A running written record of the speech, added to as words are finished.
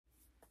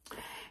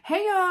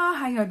Hey y'all,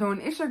 how y'all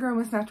doing? It's your girl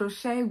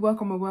MissNaturalShay.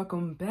 Welcome or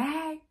welcome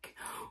back.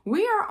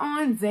 We are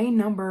on day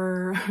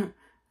number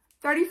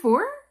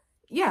 34.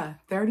 Yeah,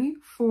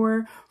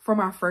 34 for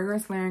my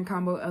fragrance layering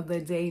combo of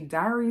the day.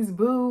 Diaries,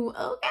 boo.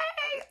 Okay.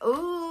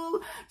 Ooh.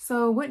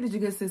 So what did you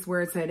get sis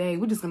wear today?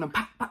 We're just gonna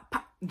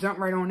pop, jump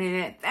right on in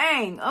that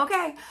thing.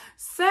 Okay.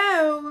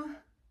 So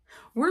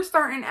we're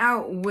starting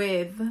out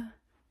with,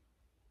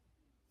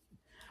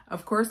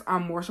 of course,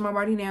 I'm washing my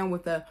body down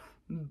with a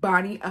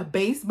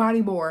base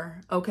body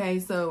bore. Okay,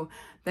 so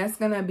that's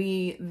gonna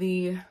be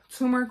the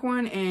turmeric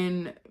one,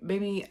 and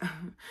baby,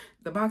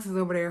 the box is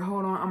over there.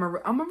 Hold on,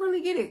 I'm gonna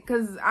really get it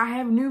because I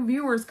have new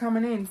viewers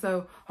coming in,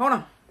 so hold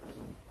on.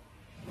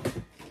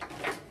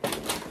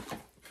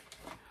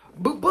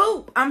 Boop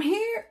boop, I'm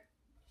here.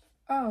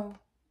 Oh.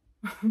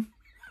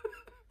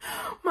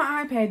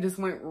 My iPad just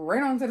went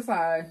right on to the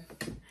side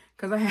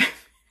because I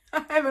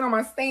have it on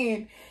my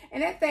stand,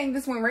 and that thing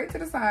just went right to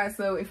the side.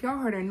 So if y'all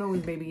heard that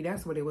noise, baby,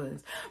 that's what it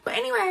was. But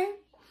anyway,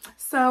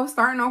 so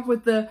starting off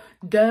with the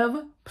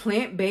Dove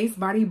plant-based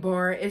body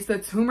bar. It's the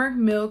turmeric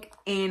milk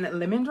and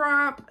lemon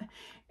drop,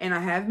 and I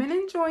have been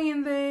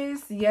enjoying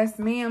this. Yes,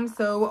 ma'am.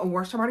 So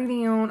wash your body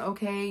down.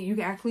 Okay, you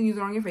can actually use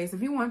it on your face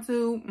if you want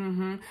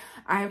to.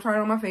 I have tried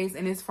it on my face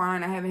and it's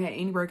fine. I haven't had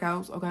any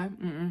breakouts. Okay.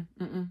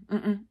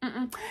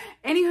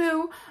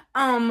 Anywho,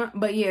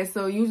 but yeah,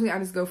 so usually I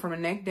just go from the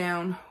neck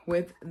down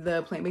with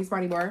the plant-based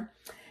body bar,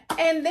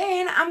 and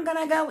then I'm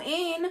gonna go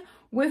in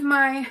with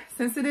my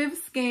sensitive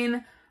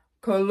skin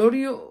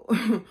colloidal,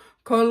 I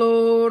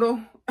don't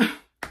know,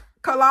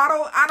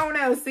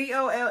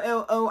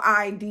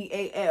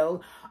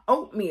 COLLOIDAL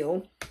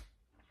oatmeal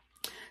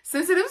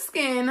sensitive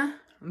skin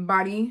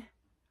body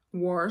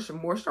wash,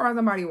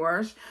 moisturizing body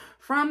wash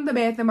from the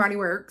Bath and Body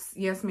Works.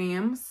 Yes,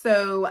 ma'am.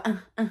 So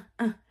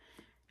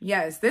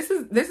yes, this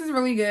is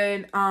really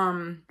good.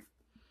 I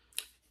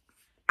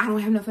don't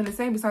have nothing to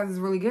say besides it's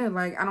really good.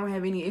 Like, I don't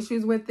have any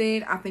issues with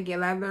it. I think it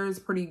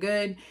lathers pretty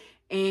good.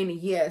 And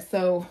yeah,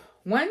 so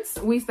once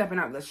we stepping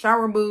out the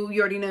shower, boo,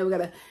 you already know we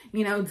gotta,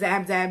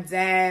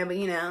 dab,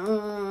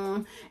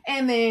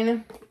 and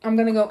then I'm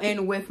gonna go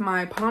in with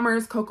my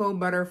Palmer's Cocoa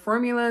Butter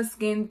Formula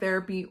Skin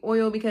Therapy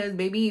Oil because,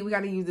 baby, we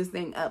gotta use this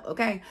thing up,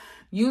 okay?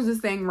 Use this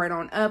thing right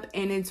on up,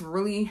 and it's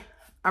really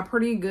a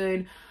pretty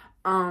good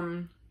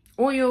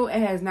oil. It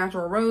has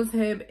natural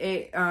rosehip.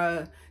 It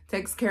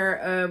takes care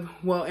of,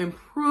 well,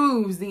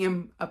 improves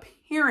the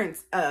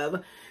appearance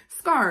of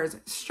scars,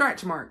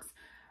 stretch marks,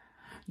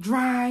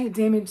 dry,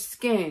 damaged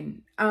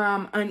skin,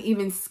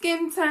 uneven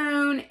skin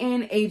tone,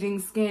 and aging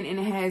skin. And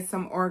it has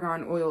some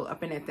argan oil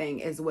up in that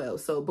thing as well.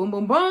 So boom,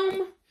 boom,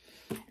 boom.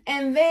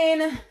 And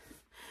then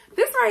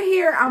this right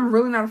here, I'm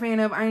really not a fan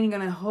of. I ain't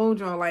gonna hold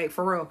y'all, like,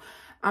 for real.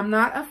 I'm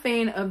not a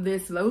fan of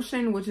this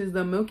lotion, which is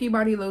the Milky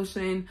Body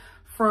Lotion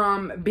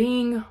from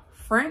Being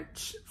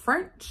Frenchy,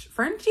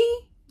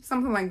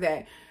 something like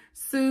that.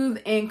 Soothe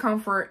and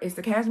Comfort. It's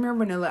the cashmere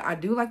vanilla. I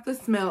do like the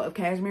smell of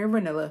cashmere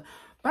vanilla,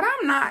 but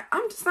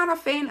I'm just not a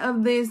fan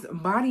of this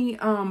body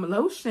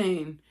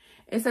lotion.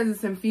 It says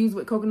it's infused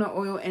with coconut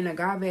oil and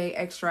agave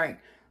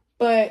extract,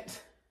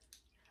 but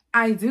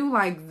I do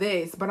like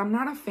this, but I'm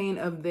not a fan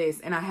of this,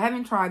 and I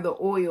haven't tried the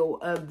oil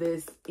of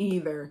this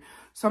either.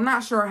 So I'm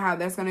not sure how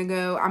that's gonna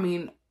go. I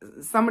mean,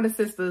 some of the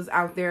sisters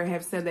out there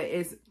have said that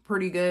it's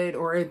pretty good,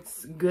 or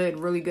it's good,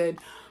 really good,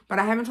 but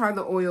I haven't tried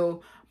the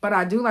oil. But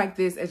I do like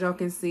this. As y'all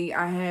can see,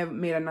 I have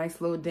made a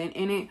nice little dent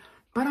in it.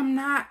 But I'm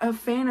not a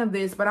fan of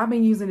this. But I've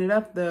been using it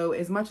up, though,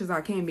 as much as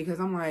I can. Because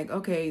I'm like,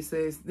 okay,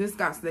 sis, this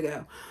got to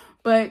go.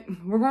 But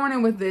we're going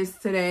in with this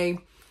today.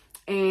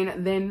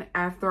 And then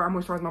after I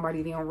moisturize my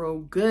body down real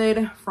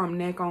good from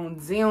neck on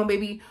down,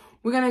 baby,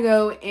 we're going to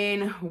go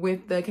in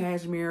with the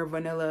Cashmere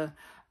Vanilla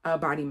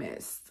Body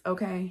Mist.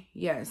 Okay?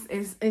 Yes,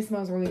 it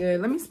smells really good.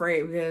 Let me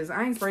spray it because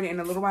I ain't sprayed it in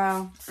a little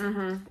while.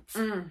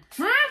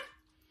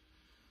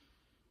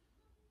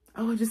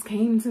 Oh, it just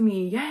came to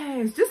me.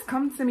 Yes, just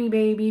come to me,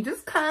 baby.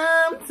 Just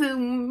come to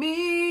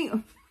me.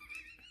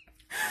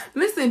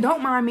 Listen,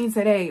 don't mind me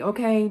today,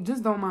 okay?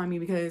 Just don't mind me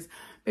because,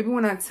 baby,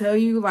 when I tell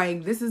you,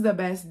 like, this is the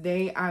best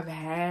day I've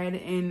had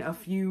in a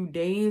few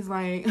days,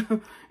 like,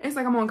 it's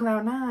like I'm on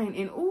cloud 9.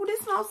 And, ooh,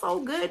 this smells so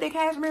good, the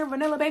cashmere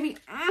vanilla, baby.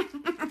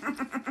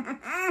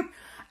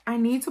 I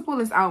need to pull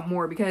this out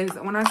more because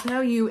when I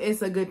tell you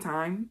it's a good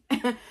time,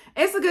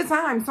 it's a good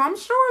time. So I'm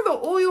sure the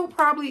oil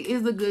probably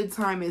is a good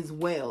time as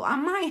well. I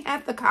might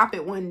have to cop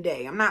it one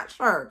day. I'm not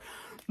sure.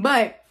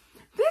 But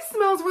this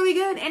smells really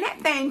good. And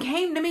that thing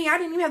came to me. I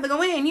didn't even have to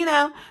go in,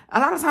 A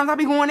lot of times I'll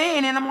be going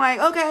in and I'm like,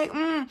 okay,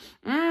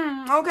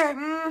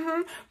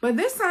 okay, But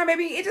this time,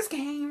 baby, it just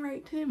came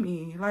right to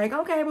me. Like,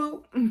 okay,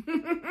 boo.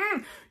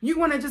 You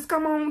want to just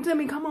come on to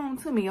me? Come on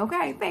to me,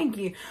 okay? Thank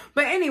you.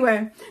 But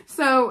anyway,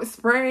 so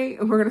we're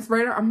going to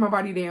spray my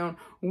body down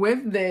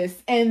with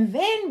this. And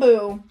then,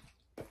 boo,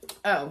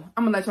 oh,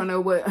 I'm going to let y'all know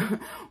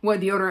what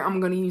deodorant I'm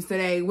going to use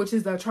today, which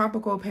is the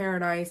Tropical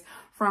Paradise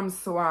from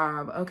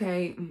Suave.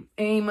 Okay,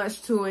 ain't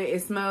much to it.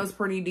 It smells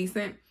pretty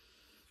decent.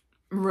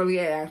 Really,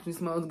 it actually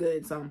smells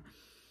good. So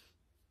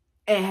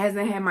It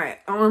hasn't had my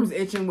arms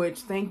itching, which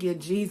thank you,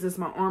 Jesus,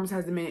 my arms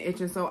hasn't been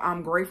itching. So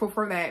I'm grateful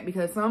for that,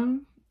 because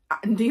some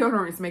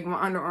deodorants make my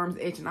underarms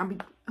itch, and I'm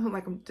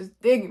like, I'm just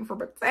digging for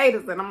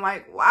potatoes, and I'm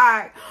like,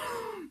 why?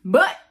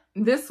 But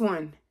this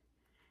one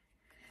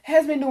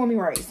has been doing me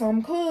right, so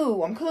I'm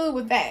cool. I'm cool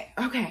with that.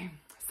 Okay,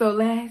 so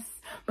last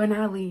but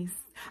not least,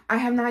 I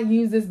have not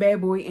used this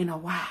bad boy in a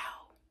while.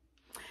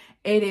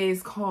 It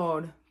is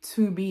called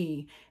To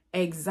Be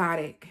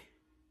Exotic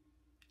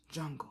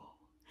Jungle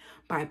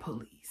by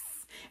Police.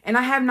 And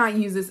I have not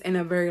used this in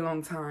a very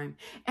long time.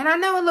 And I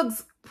know it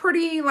looks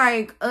pretty,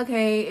 like,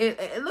 okay,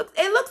 it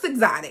looks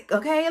exotic,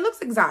 okay? It looks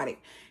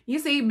exotic. You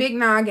see Big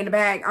Nog in the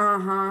back,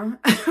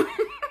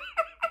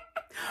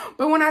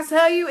 But when I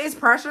tell you it's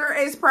pressure,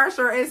 it's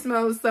pressure. It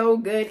smells so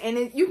good.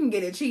 And you can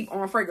get it cheap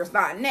on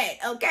fragrance.net,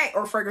 okay?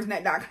 Or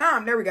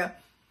fragrancenet.com. There we go.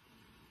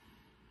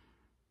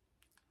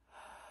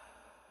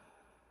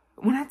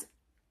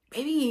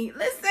 Baby,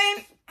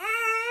 listen.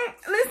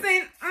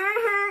 Listen.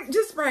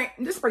 Just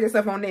spray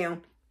yourself on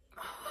down.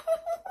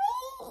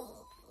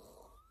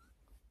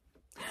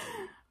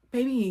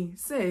 Baby,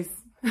 sis.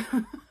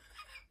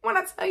 When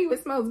I tell you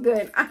it smells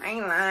good, I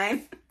ain't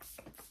lying.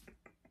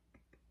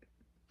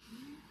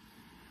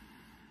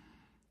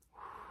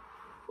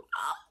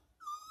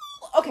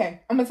 Okay,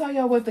 I'm gonna tell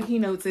y'all what the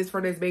keynotes is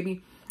for this,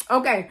 baby.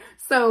 Okay,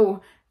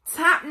 so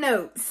top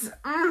notes.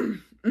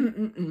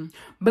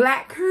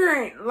 Black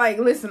currant. Like,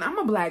 listen, I'm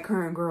a black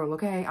currant girl,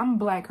 okay? I'm a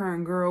black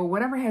currant girl.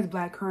 Whatever has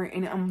black currant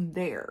in it, I'm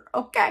there,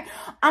 okay?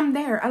 I'm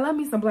there. I love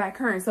me some black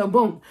currant. So,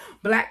 boom.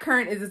 Black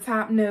currant is the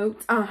top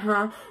note.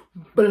 Plum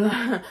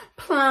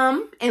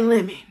and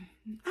lemon.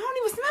 I don't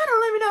even smell the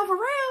lemon though, for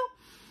real.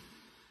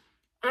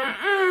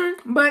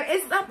 But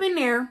it's up in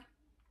there.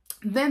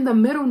 Then the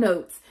middle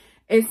notes.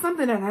 It's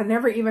something that I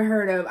never even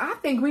heard of. I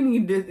think we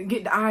need to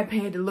get the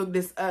iPad to look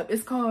this up.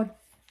 It's called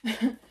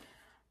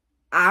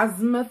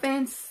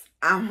Osmanthus.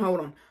 Hold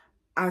on.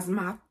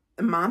 Osmanthus?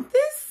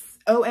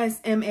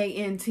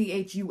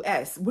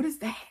 Osmanthus. What is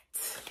that?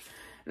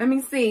 Let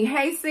me see.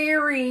 Hey,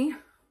 Siri.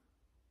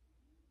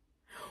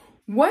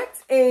 What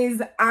is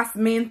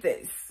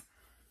osmanthus?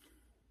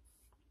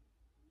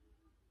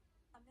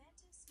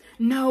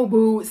 No,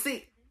 boo.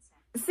 See,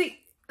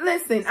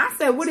 listen. I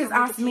said, what is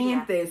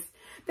osmanthus?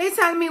 They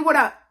telling me what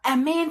a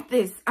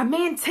amanthus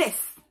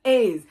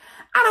is.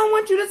 I don't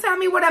want you to tell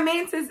me what a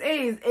mantis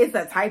is. It's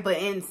a type of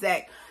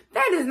insect.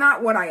 That is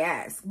not what I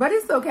asked. But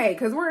it's okay,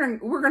 because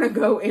we're gonna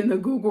go in the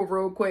Google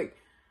real quick.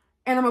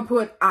 And I'm gonna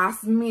put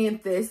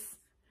osmanthus,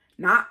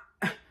 not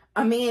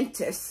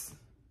amanthus.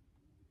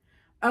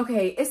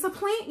 Okay, it's a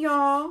plant,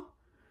 y'all.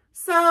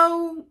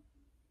 So,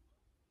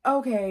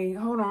 okay,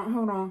 hold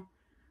on.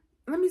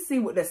 Let me see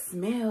what the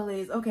smell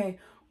is. Okay,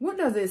 what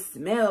does it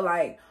smell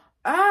like?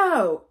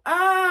 Oh,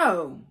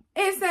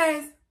 it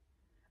says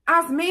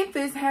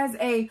osmanthus has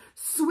a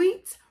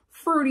sweet,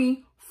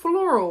 fruity,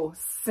 floral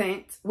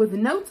scent with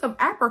notes of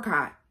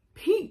apricot,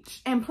 peach,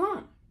 and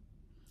plum.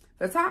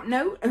 The top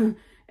note, and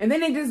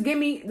then they just give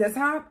me the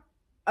top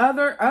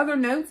other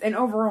notes and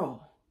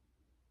overall.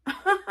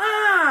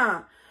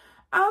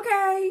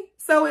 Okay,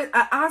 so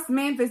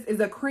osmanthus is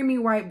a creamy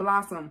white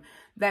blossom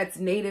that's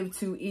native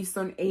to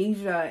Eastern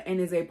Asia and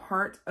is a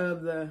part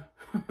of the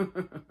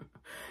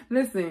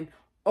listen,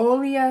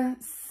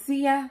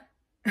 Oleaceae,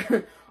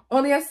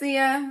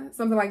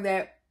 something like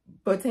that,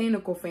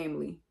 botanical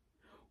family,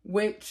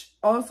 which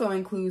also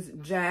includes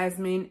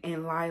jasmine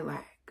and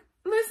lilac.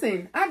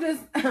 Listen, I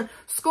just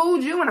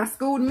schooled you and I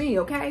schooled me,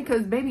 okay?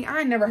 Because, baby, I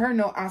ain't never heard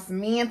no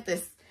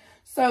osmanthus.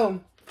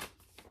 So,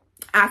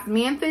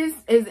 osmanthus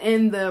is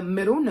in the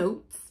middle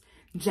notes,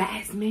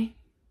 jasmine,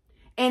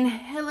 and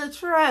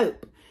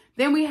heliotrope.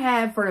 Then we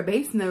have, for the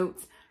base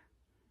notes,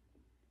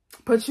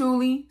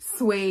 patchouli,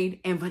 suede,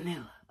 and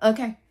vanilla.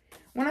 Okay,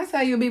 when I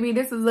tell you, baby,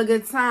 this is a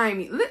good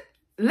time,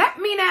 let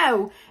me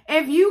know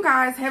if you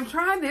guys have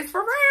tried this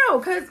for real,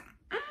 because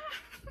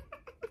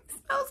it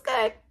smells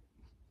good.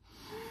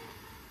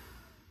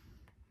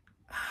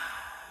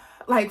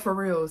 Like, for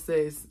real,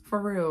 sis.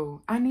 For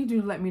real. I need you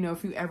to let me know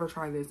if you ever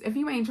try this. If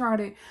you ain't tried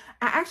it,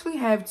 I actually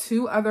have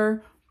 2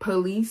 other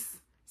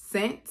police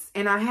scents,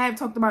 and I have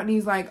talked about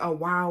these like a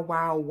while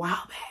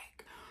back.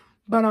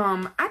 But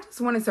I just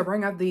wanted to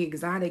bring up the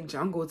exotic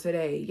jungle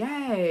today.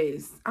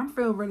 Yes, I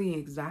feel really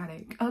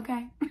exotic.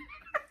 Okay.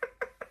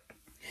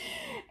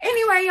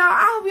 Anyway, y'all,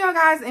 I hope y'all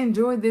guys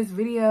enjoyed this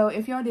video.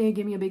 If y'all did,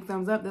 give me a big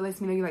thumbs up. That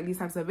lets me know you like these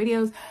types of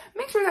videos.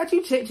 Make sure that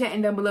you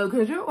chit-chatting down below,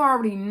 because you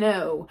already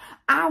know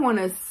I want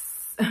to,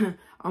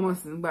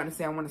 almost about to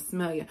say I want to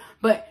smell you.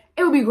 But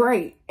it would be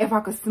great if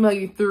I could smell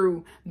you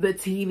through the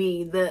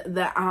TV,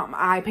 the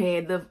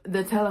iPad,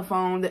 the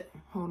telephone,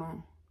 hold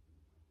on.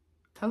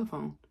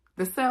 Telephone.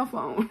 The cell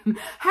phone.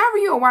 However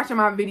you're watching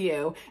my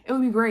video, it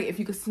would be great if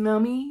you could smell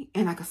me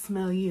and I could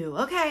smell you.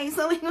 Okay,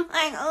 so we can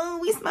like, oh,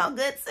 we smell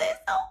good, sis.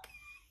 Okay.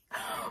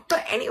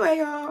 But anyway,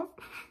 y'all,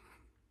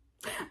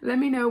 let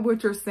me know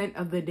what your scent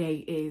of the day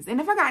is. And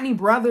if I got any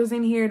brothers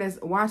in here that's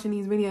watching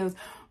these videos,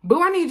 Boo,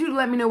 I need you to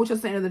let me know what your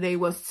scent of the day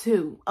was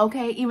too,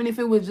 okay? Even if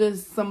it was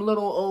just some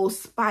little old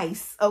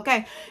spice,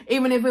 okay?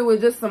 Even if it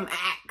was just some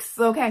Axe,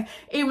 okay?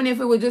 Even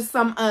if it was just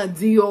some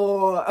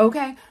Dior,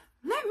 okay?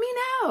 Let me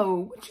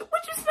know what you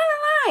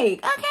smelling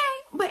like, okay?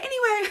 But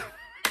anyway,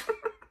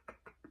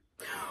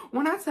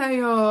 when I tell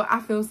y'all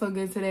I feel so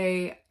good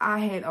today, I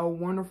had a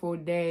wonderful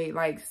day.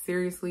 Like,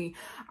 seriously,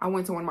 I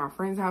went to one of my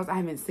friend's house. I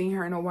haven't seen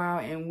her in a while.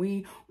 And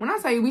when I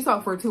tell you we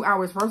talked for 2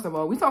 hours, first of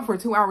all, we talked for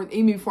 2 hours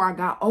even before I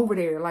got over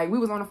there. Like, we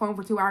was on the phone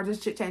for 2 hours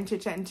just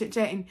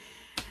chit-chatting.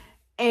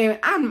 And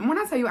when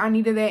I tell you I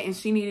needed that and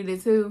she needed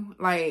it too,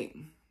 like,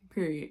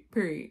 period,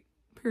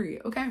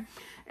 okay?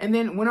 And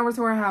then went over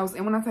to her house.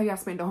 And when I tell you I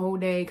spent the whole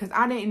day, because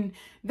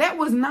that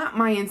was not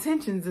my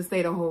intentions to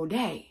stay the whole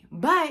day.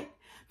 But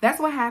that's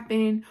what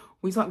happened.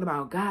 We talked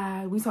about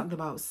God. We talked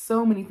about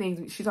so many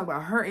things. She talked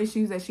about her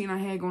issues that she and I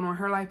had going on in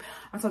her life.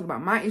 I talked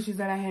about my issues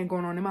that I had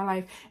going on in my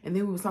life. And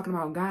then we was talking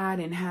about God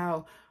and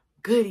how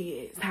good he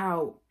is,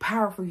 how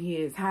powerful he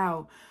is,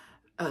 how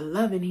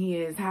loving he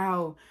is,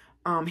 how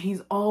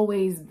he's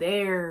always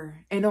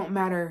there. It don't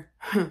matter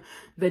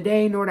the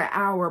day nor the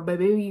hour, but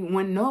baby,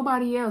 when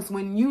nobody else,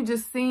 when it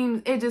just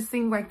seems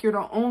like you're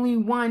the only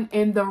one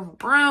in the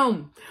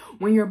room,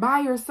 when you're by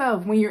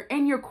yourself, when you're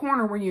in your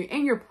corner, when you're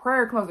in your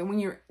prayer closet, when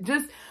you're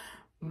just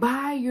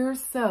by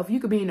yourself, you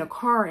could be in a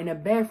car, in a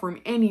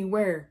bathroom,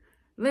 anywhere.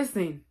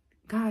 Listen,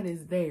 God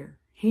is there.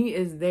 He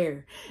is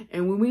there.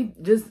 And when we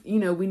just,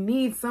 we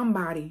need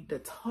somebody to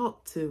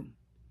talk to.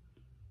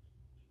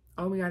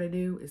 All we got to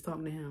do is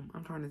talk to him.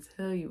 I'm trying to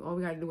tell you, all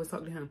we got to do is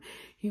talk to him.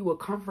 He will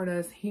comfort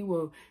us. He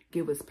will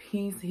give us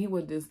peace. He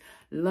will just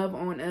love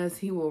on us.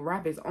 He will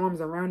wrap his arms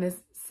around us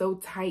so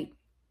tight.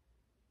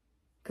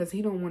 Because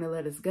he don't want to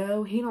let us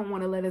go. He don't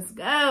want to let us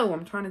go.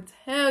 I'm trying to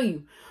tell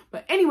you.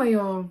 But anyway,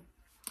 y'all,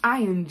 I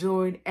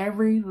enjoyed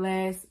every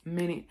last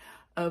minute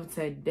of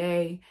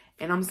today.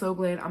 And I'm so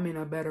glad I'm in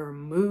a better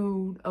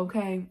mood.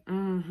 Okay.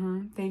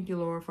 Thank you,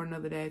 Lord, for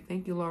another day.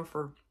 Thank you, Lord,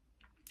 for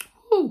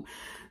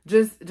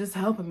just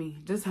helping me,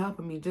 just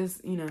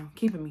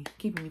keeping me.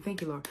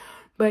 Thank you, Lord.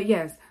 But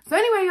yes, so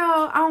anyway,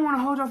 y'all, I don't want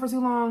to hold y'all for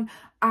too long.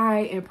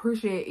 I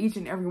appreciate each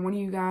and every one of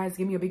you guys.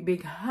 Give me a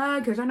big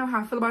hug, because y'all know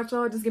how I feel about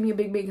y'all. Just give me a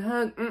big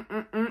hug.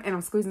 And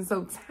I'm squeezing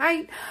so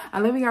tight. I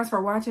love you guys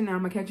for watching. Now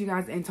I'm gonna catch you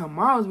guys in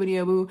tomorrow's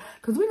video, boo,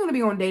 because we're gonna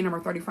be on day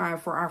number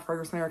 35 for our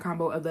fragrance layer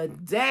combo of the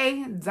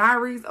day,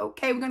 Diaries.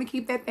 Okay, we're gonna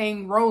keep that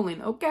thing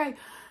rolling. Okay,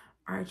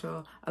 all right,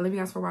 y'all, I love you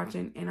guys for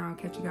watching, and I'll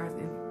catch you guys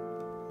in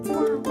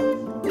tomorrow.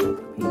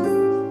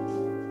 Peace.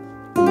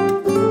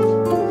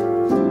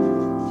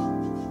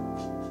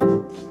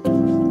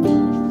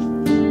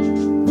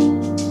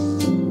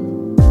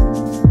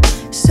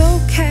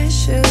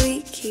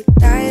 Keep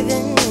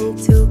diving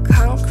into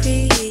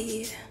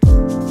concrete,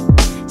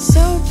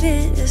 so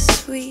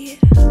bittersweet.